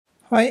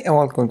Hi and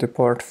welcome to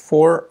part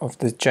 4 of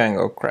the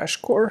Django crash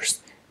course.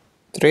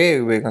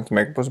 Today we're going to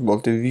make it possible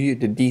to view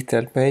the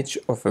detail page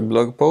of a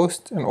blog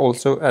post and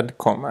also add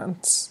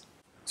comments.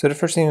 So the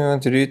first thing we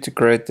want to do to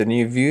create the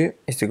new view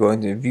is to go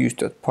into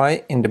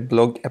views.py in the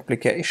blog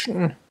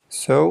application.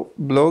 So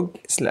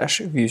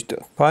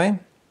blog/views.py,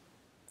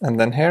 and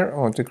then here I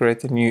want to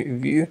create a new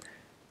view,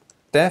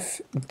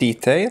 def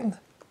detail,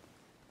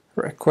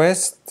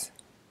 request,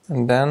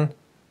 and then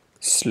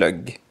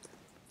slug.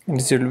 And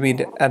this will be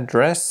the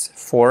address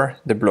for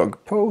the blog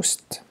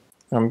post.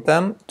 And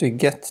then to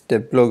get the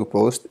blog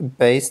post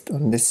based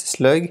on this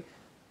slug,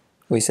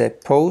 we say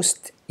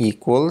post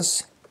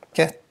equals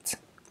get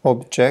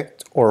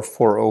object or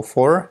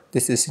 404.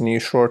 This is a new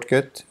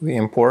shortcut we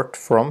import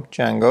from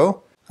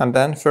Django. And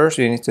then first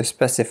we need to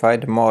specify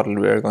the model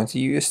we are going to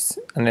use.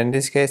 And in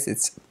this case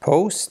it's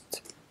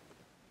post.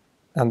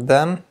 And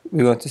then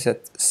we want to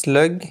set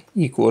slug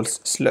equals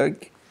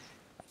slug.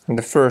 And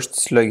the first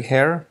slug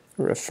here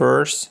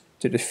refers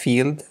to the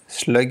field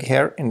slug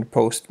here in the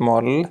post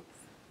model,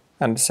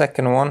 and the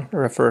second one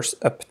refers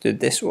up to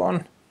this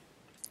one.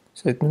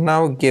 So it will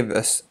now give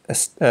us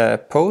a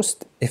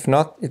post. If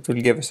not, it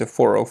will give us a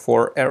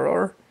 404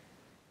 error.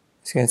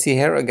 As you can see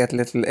here, I get a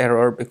little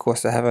error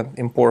because I haven't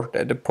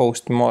imported the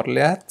post model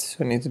yet,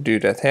 so I need to do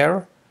that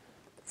here.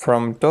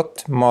 From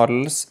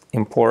 .models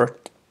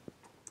import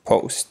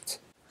post,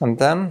 and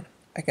then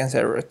I can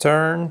say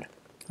return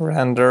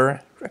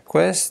render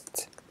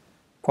request,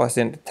 pass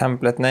in the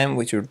template name,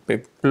 which would be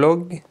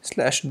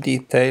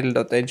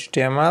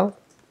blog/detail.html,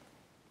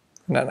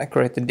 and then I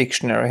create a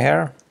dictionary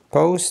here,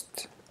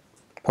 post.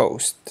 So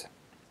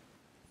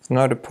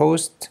now the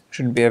post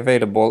should be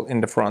available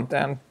in the front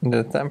end in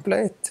the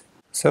template.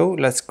 So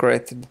let's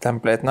create the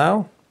template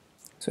now.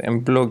 So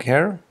in blog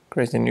here,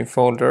 create a new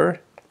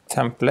folder,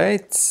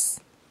 templates,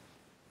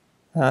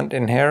 and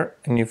in here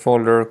a new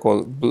folder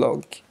called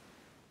blog.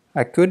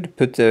 I could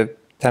put the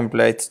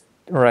templates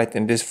right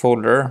in this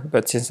folder,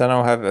 but since I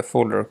now have a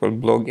folder called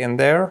blog in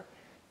there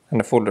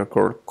and a folder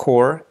called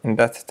core in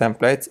that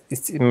template,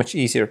 it's much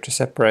easier to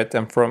separate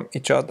them from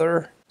each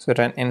other. So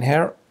then in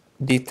here,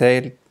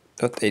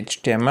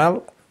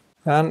 detail.html,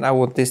 and I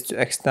want this to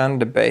extend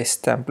the base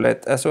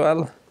template as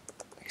well.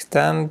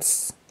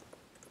 Extends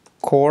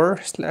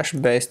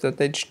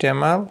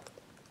core/base.html,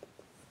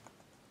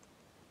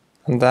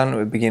 and then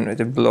we begin with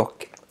the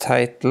block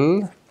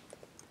title.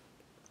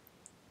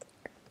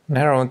 And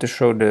here I want to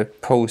show the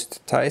post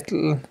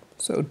title,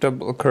 so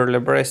double curly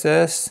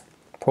braces,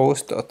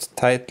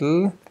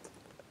 post.title,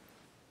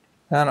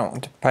 and I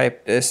want to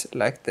pipe this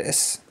like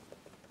this,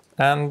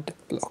 and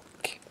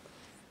block.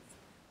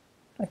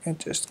 I can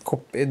just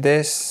copy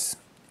this,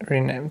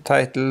 rename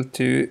title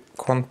to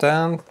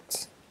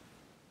content,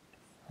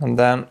 and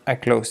then I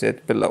close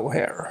it below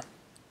here.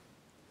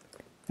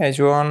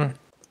 H1,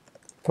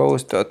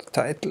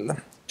 post.title,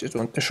 just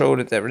want to show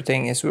that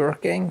everything is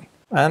working.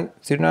 And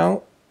so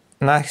now,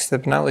 next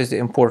step now is to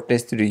import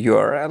this to the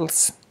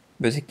URLs.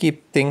 But to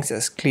keep things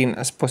as clean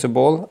as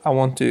possible, I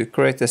want to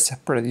create a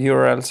separate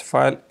URLs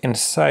file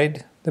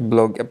inside the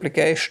blog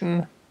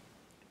application.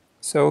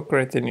 So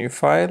create a new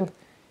file,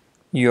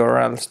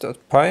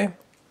 urls.py.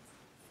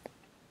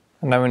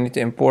 And now we need to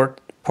import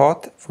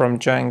path from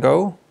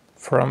Django.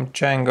 From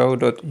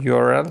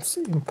django.urls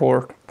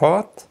import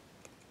path.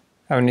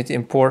 And we need to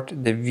import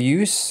the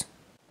views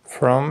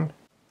from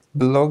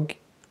blog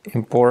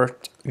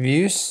import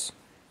views,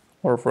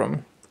 or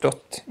from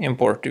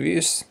 .import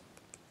views.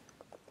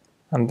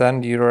 And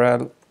then the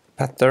URL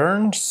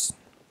patterns.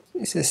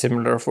 This is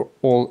similar for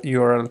all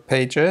URL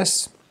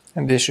pages,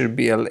 and this should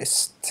be a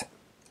list.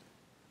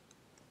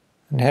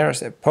 And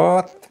here's a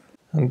path,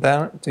 and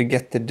then to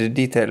get to the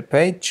detail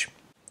page,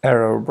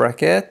 arrow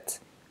bracket,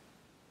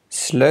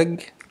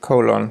 slug,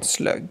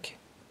 :slug,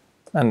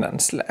 and then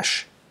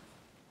slash.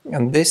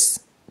 And this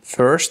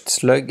first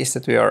slug is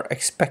that we are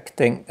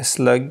expecting a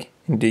slug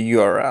in the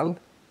URL.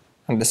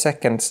 And the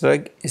second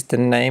slug is the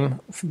name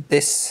of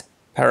this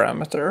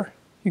parameter.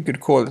 You could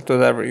call it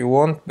whatever you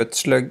want, but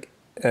slug,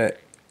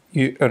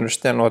 you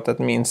understand what that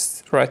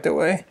means right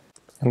away.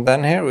 And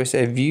then here we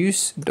say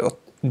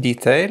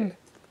views.detail,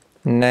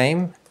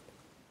 name,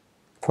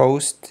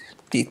 post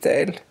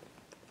detail.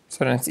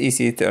 So then it's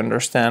easy to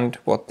understand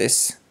what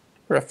this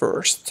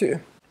refers to.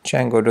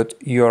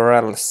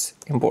 Django.urls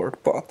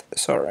import path,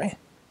 sorry.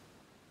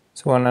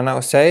 So when I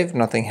now save,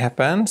 nothing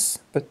happens,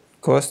 but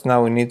because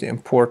now we need to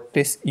import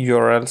this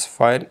URLs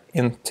file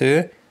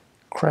into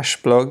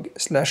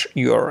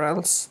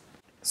crashblog/urls.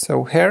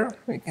 So here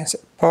we can say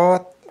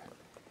path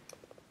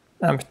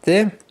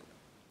empty,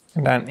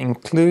 and then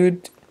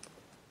include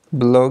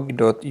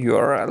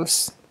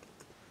blog.urls.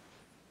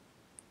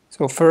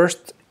 So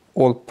first,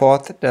 all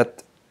path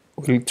that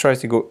will try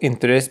to go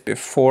into this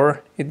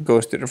before it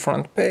goes to the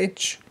front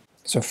page.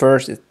 So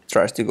first it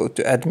tries to go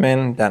to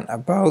admin, then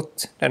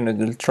about, then it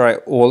will try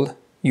all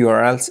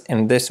URLs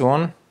in this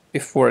one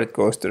before it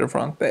goes to the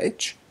front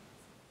page.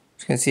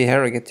 As you can see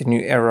here, I get a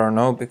new error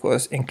now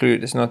because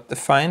include is not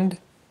defined.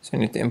 So I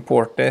need to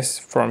import this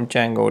from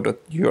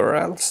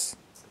django.urls.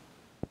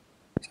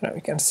 So now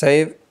we can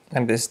save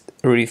and this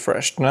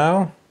refreshed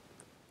now.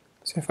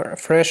 So if I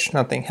refresh,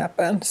 nothing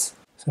happens.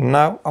 So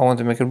now I want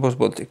to make it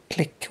possible to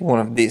click one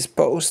of these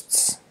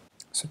posts.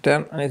 So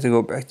then I need to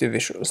go back to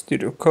Visual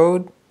Studio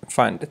Code,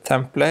 find the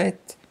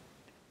template,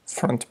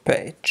 front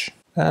page.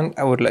 And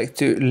I would like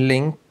to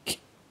link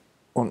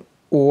on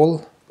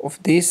all of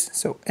these.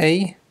 So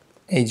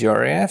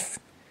href,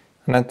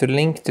 and then to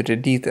link to the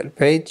detail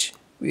page,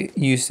 we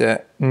use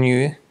a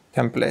new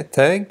template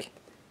tag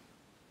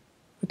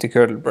with the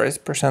curly brace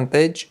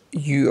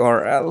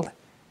 %URL.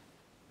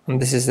 And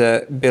this is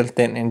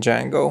built-in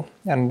Django.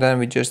 And then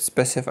we just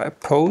specify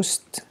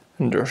post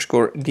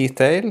underscore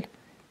detail,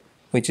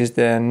 which is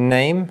the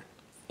name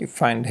you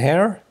find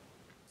here.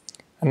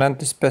 And then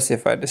to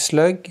specify the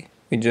slug,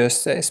 we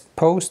just say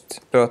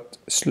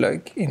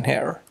post.slug in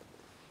here.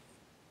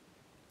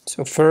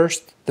 So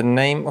first the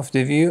name of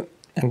the view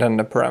and then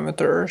the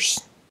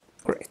parameters.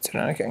 Great, so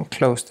then I can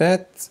close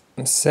that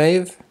and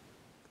save.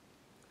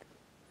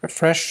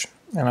 Refresh,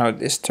 and now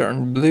this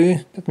turned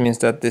blue. That means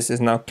that this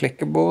is now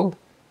clickable.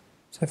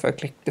 So if I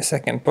click the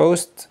second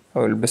post, I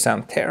will be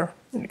sent here.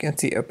 And you can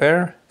see up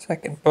here,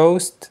 second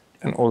post,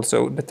 and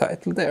also the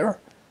title there.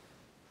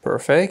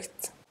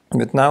 Perfect.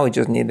 But now we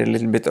just need a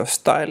little bit of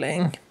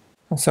styling.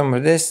 And some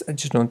of this I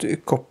just want to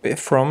copy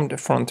from the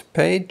front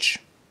page.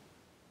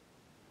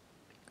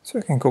 So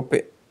I can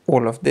copy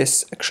all of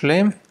this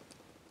actually.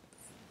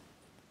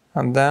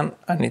 And then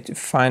I need to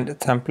find the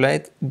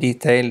template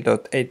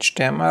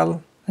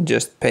detail.html and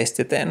just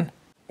paste it in.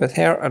 But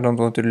here I don't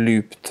want to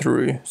loop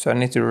through, so I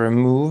need to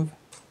remove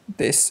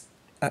this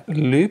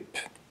loop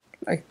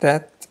like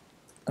that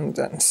and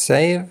then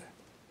save.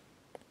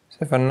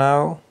 So for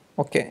now,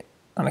 okay,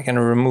 and I can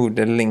remove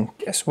the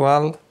link as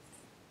well.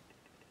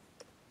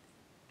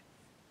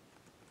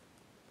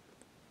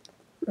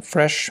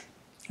 Refresh,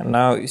 and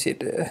now you see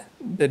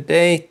the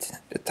date,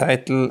 the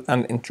title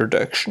and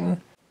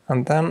introduction.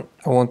 And then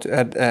I want to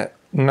add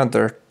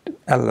another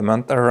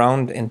element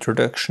around the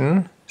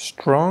introduction,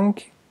 strong.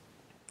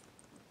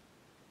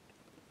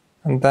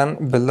 And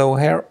then below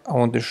here I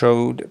want to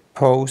show the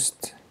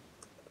post.body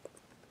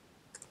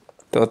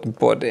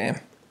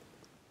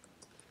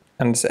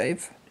and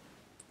save.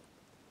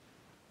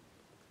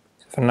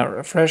 So for now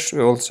refresh,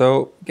 we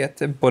also get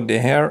the body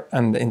here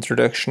and the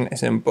introduction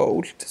is in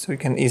bold, so we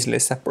can easily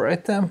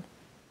separate them.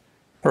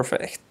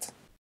 Perfect.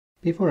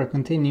 Before I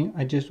continue,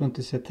 I just want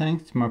to say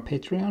thanks to my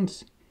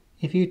Patreons.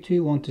 If you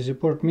too want to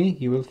support me,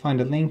 you will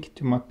find a link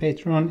to my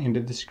Patreon in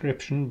the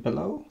description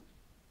below.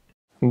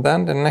 And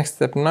then the next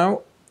step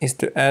now is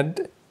to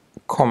add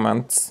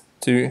comments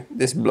to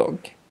this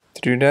blog.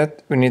 To do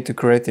that, we need to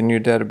create a new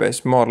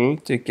database model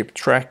to keep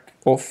track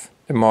of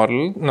the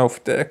model,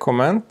 of the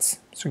comments.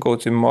 So go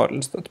to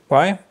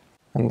models.py,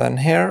 and then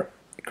here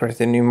create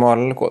a new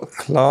model called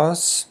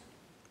class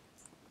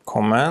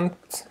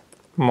comment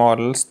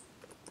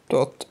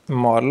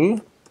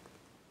models.model.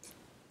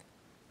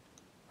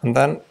 And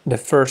then the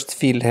first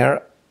field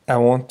here I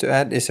want to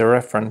add is a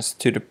reference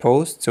to the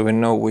post, so we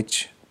know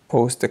which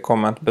post the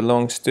comment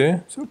belongs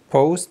to. So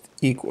post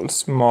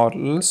equals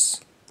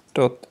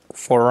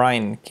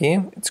models.foreign key,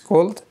 it's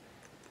called.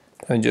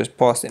 Then just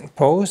pass in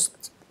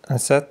post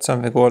and set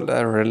something called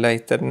a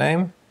related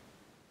name,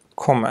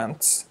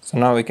 comments. So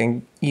now we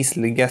can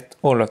easily get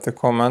all of the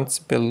comments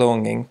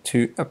belonging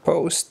to a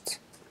post.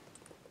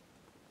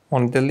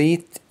 On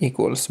delete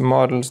equals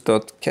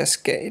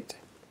models.cascade.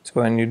 So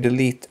when you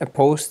delete a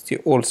post,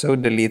 you also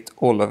delete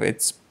all of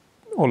its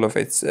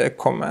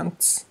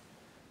comments.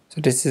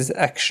 So this is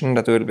action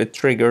that will be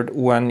triggered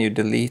when you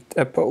delete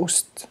a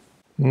post.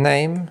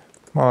 Name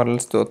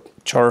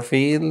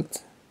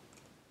models.charfield.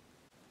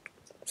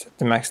 Set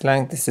the max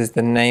length. This is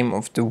the name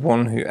of the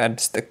one who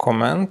adds the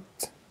comment.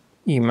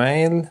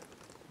 Email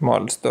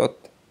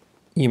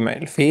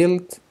models.email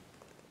field.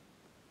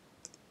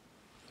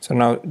 So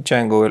now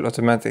Django will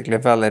automatically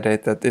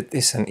validate that it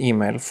is an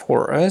email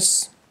for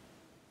us.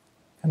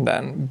 And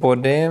then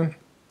body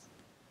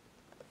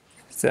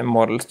is the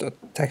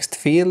models.text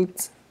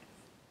field.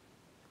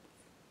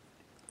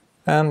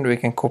 And we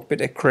can copy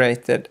the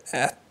created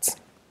at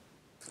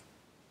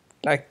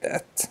like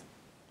that.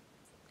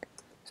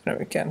 So now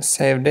we can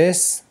save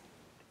this.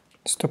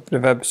 Stop the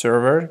web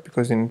server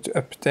because you need to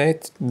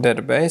update the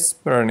database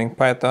by running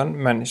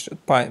python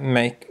manage.py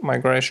make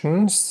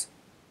migrations.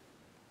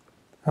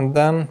 And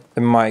then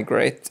the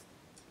migrate.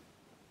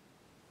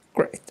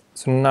 Great.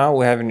 So now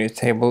we have a new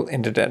table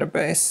in the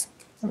database.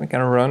 And we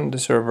can run the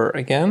server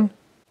again.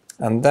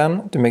 And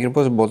then to make it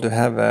possible to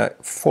have a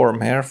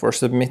form here for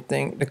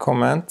submitting the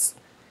comments,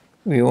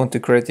 we want to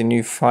create a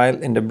new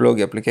file in the blog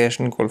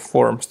application called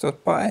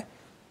forms.py.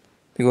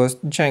 Because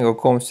Django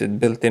comes with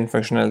built-in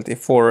functionality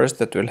for us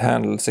that will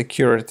handle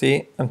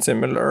security and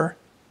similar.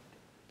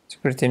 So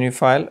create a new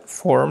file,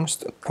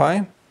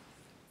 forms.py.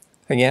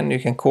 Again, you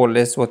can call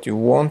this what you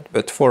want,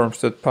 but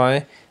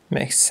forms.py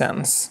makes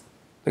sense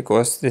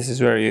because this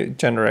is where you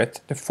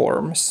generate the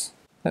forms.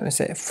 Let me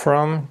say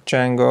from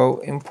Django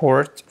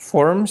import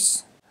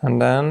forms, and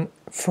then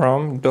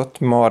from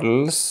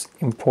 .models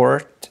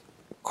import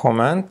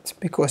comment,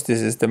 because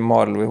this is the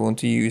model we want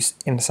to use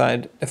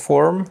inside the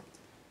form.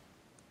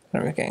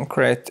 And we can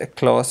create a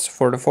class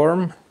for the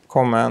form,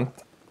 comment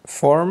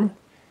form,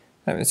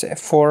 and we say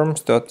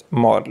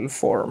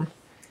forms.modelForm.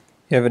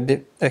 You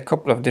have a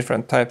couple of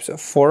different types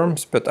of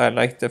forms, but I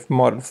like the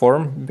model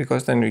form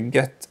because then you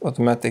get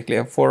automatically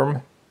a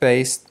form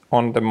based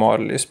on the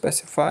model you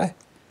specify.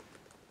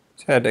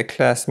 So I had a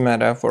class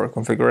meta for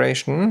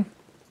configuration,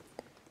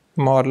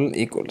 model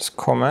equals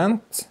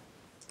comment,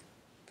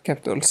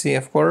 capital C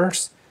of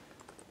course,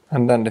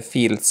 and then the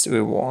fields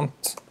we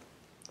want.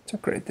 So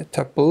create a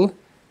tuple,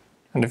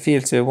 and the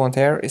fields we want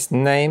here is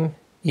name,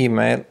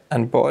 email,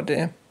 and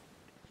body.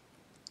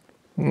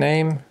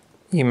 Name,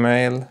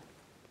 email,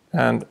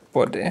 and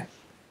body,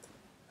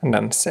 and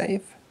then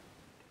save.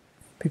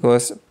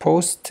 Because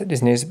post,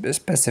 this needs to be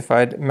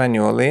specified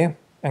manually,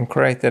 and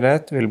created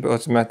that will be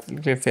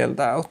automatically filled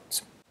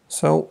out.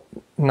 So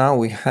now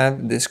we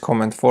have this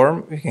comment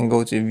form, we can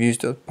go to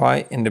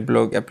views.py in the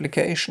blog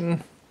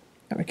application,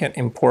 and we can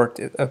import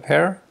it up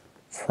here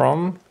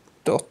from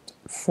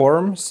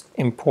 .forms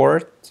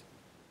import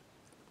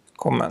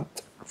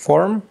comment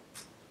form,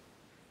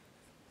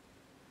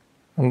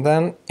 and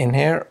then in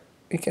here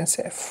we can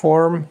say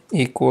form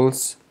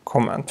equals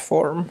comment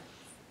form.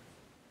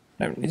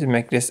 Now we need to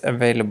make this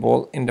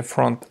available in the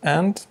front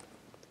end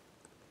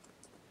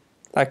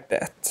like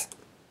that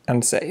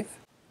and save.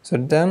 So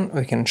then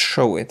we can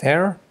show it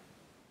here.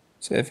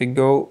 So if we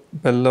go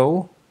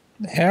below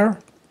here,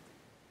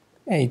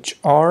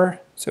 HR,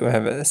 so we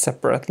have a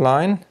separate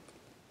line,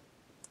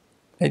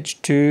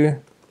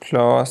 H2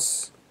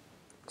 class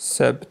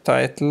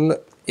subtitle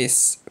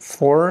is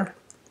for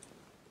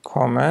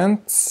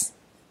comments,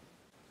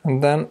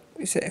 and then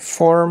we say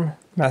form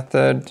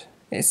method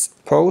is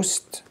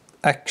post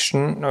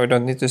action. No, we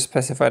don't need to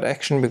specify the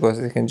action because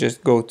it can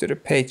just go to the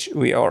page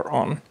we are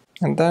on.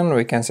 And then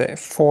we can say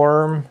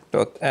form.sp.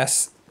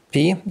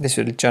 This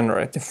will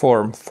generate the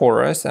form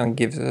for us and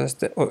gives us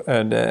the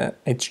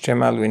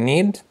HTML we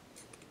need.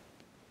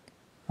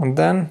 And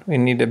then we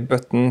need a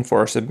button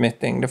for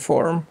submitting the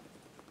form.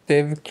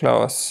 Div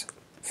class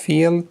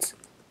field,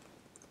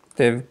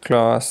 div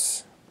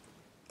class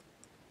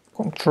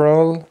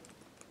control,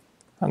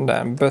 and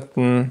then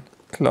button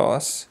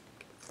class.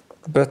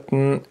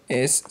 Button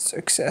is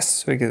success.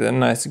 So we get a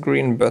nice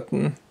green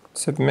button.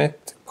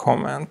 Submit,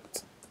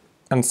 comment,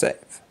 and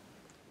save.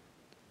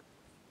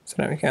 So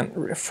then we can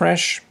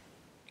refresh.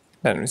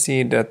 Then we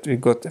see that we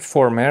got a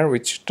form here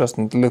which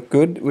doesn't look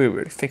good. We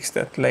will fix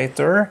that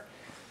later.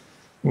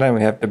 And then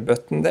we have the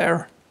button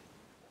there.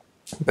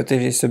 But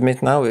if you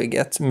submit now, we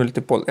get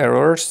multiple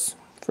errors.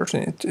 First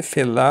we need to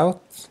fill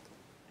out.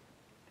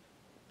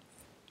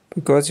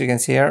 Because you can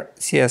see here,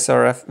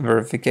 CSRF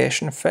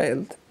verification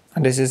failed.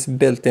 And this is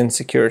built-in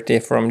security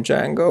from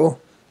Django.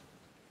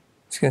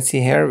 As you can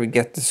see here, we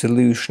get the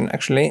solution.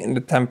 Actually, in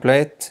the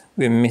template,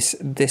 we miss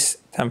this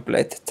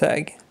template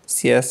tag,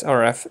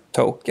 CSRF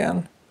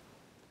token.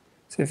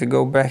 So if you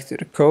go back to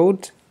the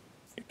code,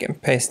 you can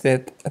paste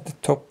it at the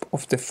top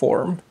of the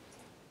form.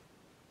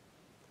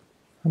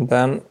 And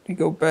then we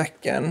go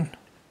back and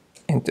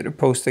into the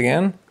post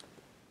again.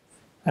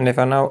 And if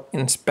I now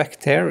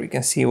inspect here, we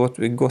can see what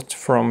we got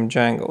from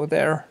Django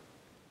there.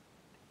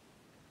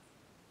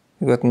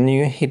 We got a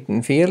new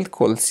hidden field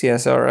called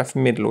CSRF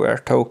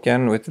middleware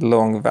token with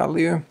long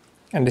value.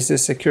 And this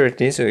is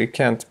security, so you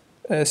can't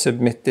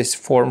submit this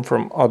form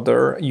from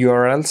other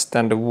URLs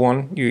than the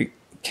one you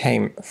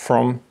came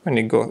from when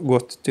you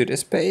got to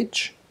this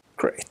page.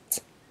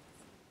 Great.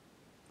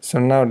 So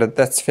now that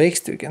that's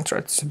fixed, we can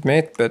try to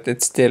submit, but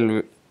it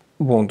still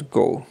won't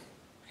go.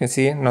 You can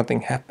see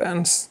nothing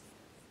happens.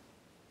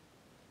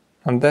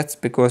 And that's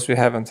because we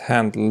haven't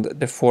handled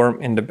the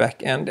form in the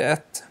back end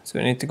yet. So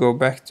we need to go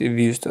back to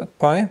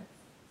views.py.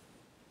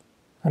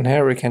 And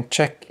here we can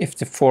check if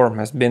the form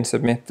has been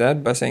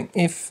submitted by saying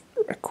if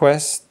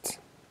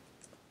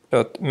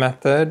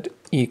request.method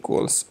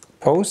equals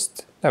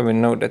post. Then we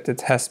know that it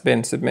has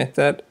been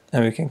submitted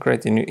and we can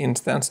create a new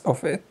instance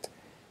of it.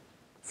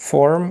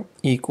 Form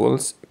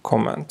equals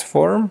comment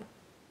form.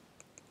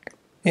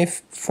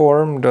 If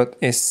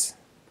form.is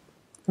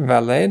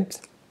valid,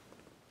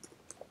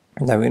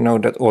 then we know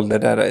that all the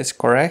data is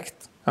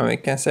correct, and we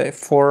can say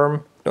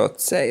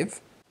form.save.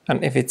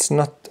 And if it's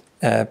not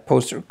a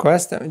post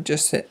request, then we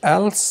just say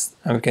else,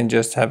 and we can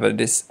just have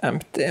this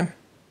empty.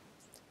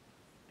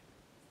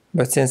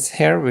 But since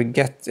here we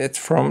get it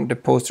from the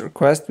post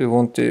request, we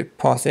want to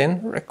pass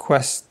in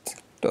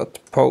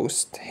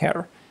request.post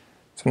here.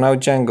 So now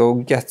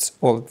Django gets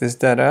all this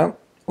data,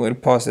 we'll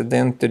pass it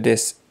into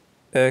this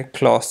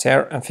class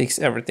here and fix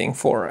everything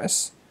for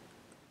us.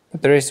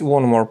 But there is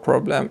one more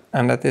problem,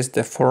 and that is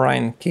the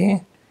foreign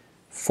key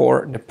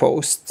for the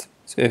post.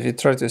 So if you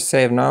try to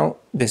save now,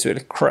 this will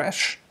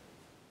crash.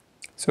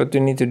 So what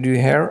you need to do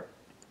here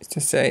is to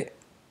say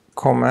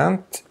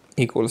comment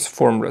equals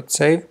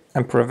form.save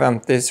and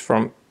prevent this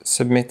from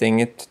submitting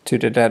it to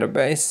the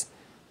database.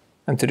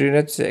 And to do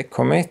that, say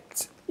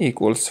commit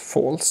equals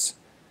false.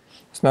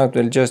 So now it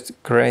will just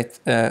create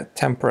a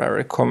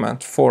temporary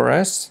comment for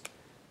us,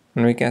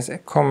 And we can say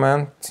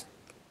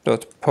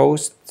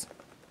comment.post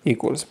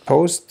equals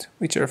post,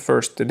 which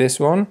refers to this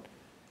one,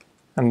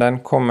 and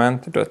then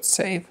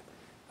comment.save,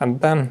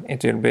 and then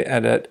it will be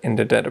added in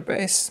the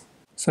database.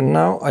 So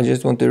now I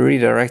just want to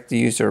redirect the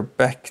user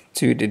back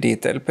to the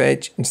detail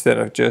page instead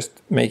of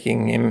just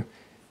making him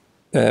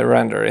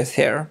render it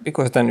here,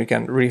 because then you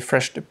can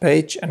refresh the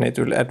page and it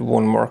will add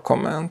one more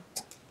comment.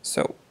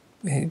 So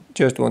we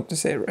just want to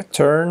say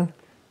return,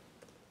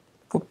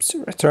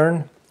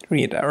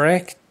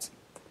 redirect,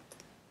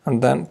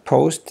 and then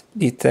post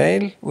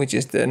detail, which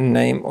is the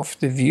name of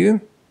the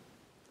view.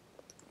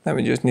 Then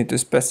we just need to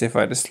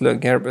specify the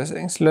slug here by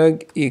saying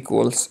slug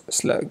equals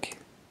slug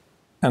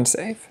and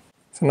save.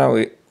 So now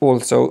we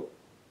also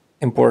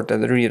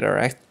imported the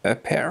redirect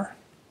up here.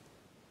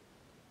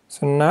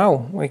 So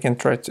now we can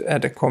try to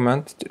add a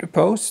comment to the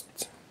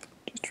post.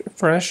 Just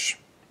refresh.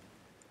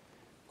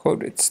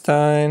 Code with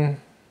Stein.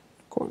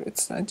 Code with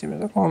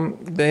Stein.gmail.com.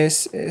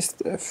 This is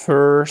the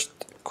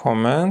first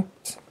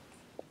comment.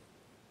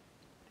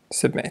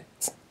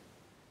 Submit.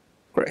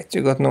 Great,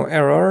 you got no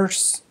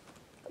errors.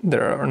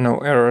 There are no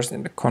errors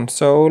in the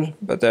console,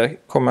 but the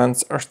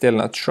comments are still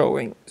not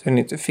showing. So we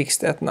need to fix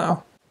that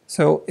now.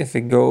 So if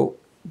we go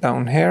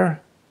down here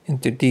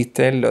into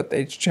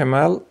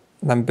detail.html,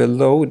 then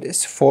below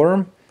this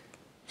form,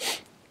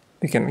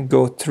 we can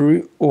go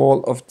through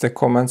all of the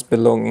comments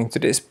belonging to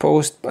this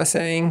post by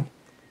saying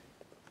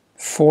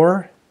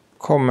for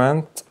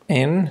comment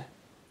in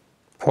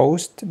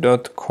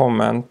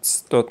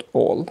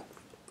post.comments.all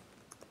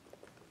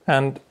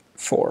and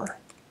for.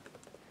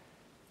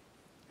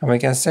 And we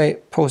can say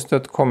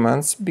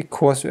post.comments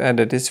because we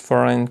added this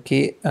foreign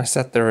key and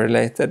set the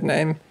related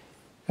name.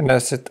 And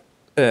that's it.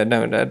 Then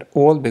we add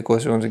all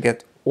because we want to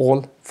get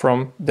all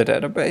from the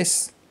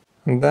database.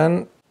 And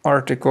then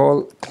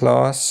article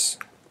class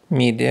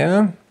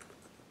media,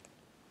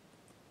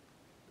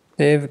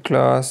 div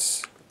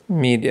class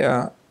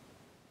media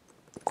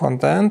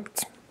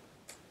content.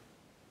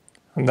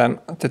 And then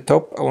at the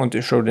top I want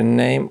to show the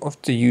name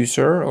of the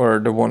user or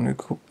the one who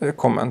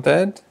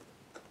commented.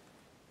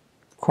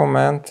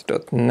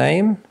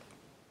 Comment.name,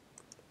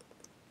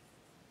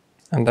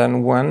 and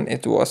then when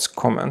it was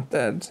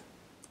commented.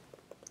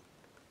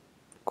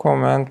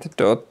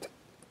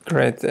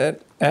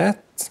 Comment.created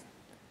at.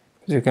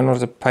 You can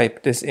also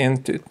pipe this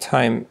into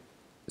time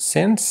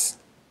since,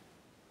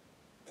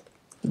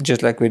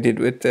 just like we did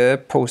with the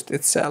post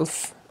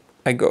itself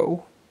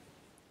ago.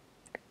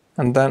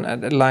 And then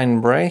add a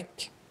line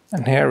break,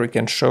 and here we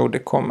can show the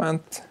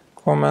comment.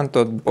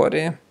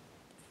 Comment.body.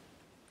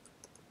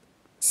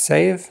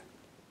 Save.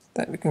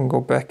 Then we can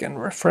go back and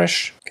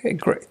refresh. Okay,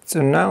 great.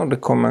 So now the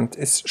comment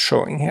is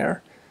showing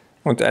here.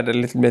 I want to add a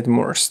little bit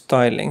more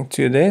styling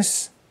to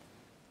this.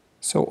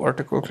 So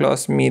article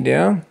class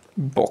media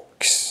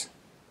box.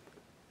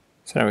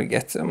 So now we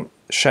get some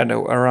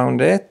shadow around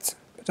it,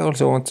 but I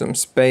also want some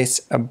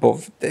space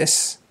above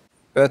this.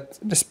 But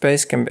the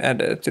space can be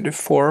added to the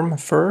form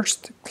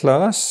first,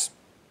 class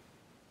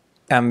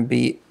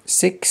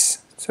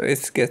MB6. So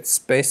it gets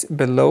space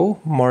below,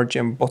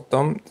 margin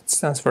bottom, that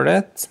stands for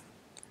that.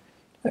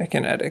 I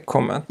can add a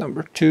comment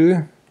number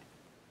 2.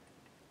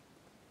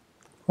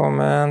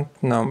 Comment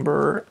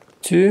number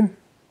 2.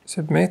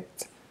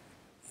 Submit.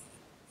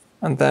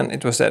 And then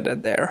it was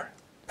added there.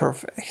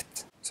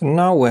 Perfect. So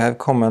now we have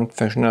comment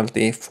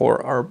functionality for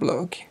our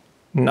blog.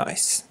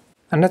 Nice.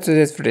 And that's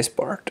it for this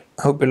part.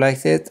 I hope you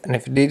liked it, and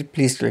if you did,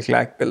 please click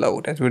like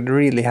below. That would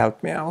really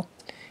help me out.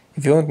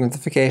 If you want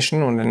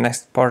notification when the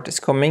next part is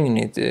coming, you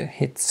need to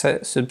hit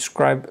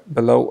subscribe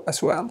below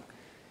as well.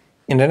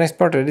 In the next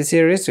part of the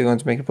series, we're going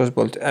to make it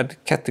possible to add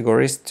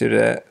categories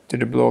to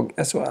the blog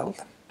as well.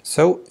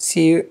 So,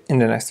 see you in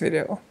the next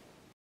video.